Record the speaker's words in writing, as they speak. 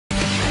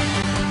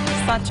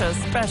Such a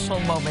special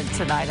moment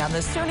tonight on the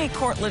SUNY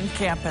Cortland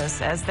campus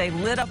as they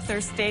lit up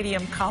their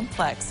stadium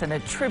complex in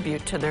a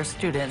tribute to their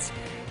students.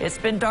 It's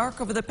been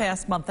dark over the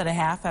past month and a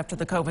half after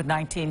the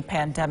COVID-19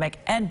 pandemic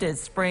ended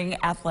spring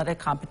athletic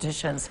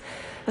competitions.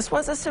 This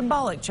was a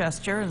symbolic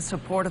gesture in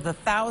support of the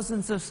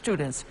thousands of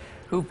students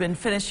who've been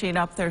finishing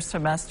up their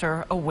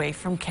semester away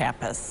from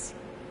campus.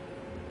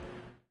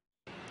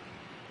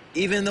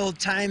 Even though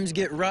times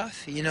get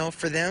rough,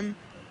 for them,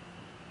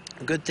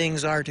 good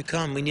things are to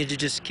come. We need to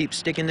just keep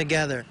sticking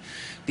together,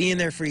 being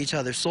there for each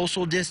other,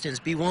 social distance,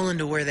 be willing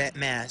to wear that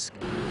mask.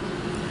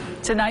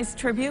 Tonight's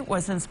tribute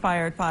was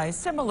inspired by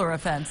similar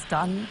events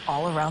done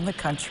all around the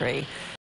country.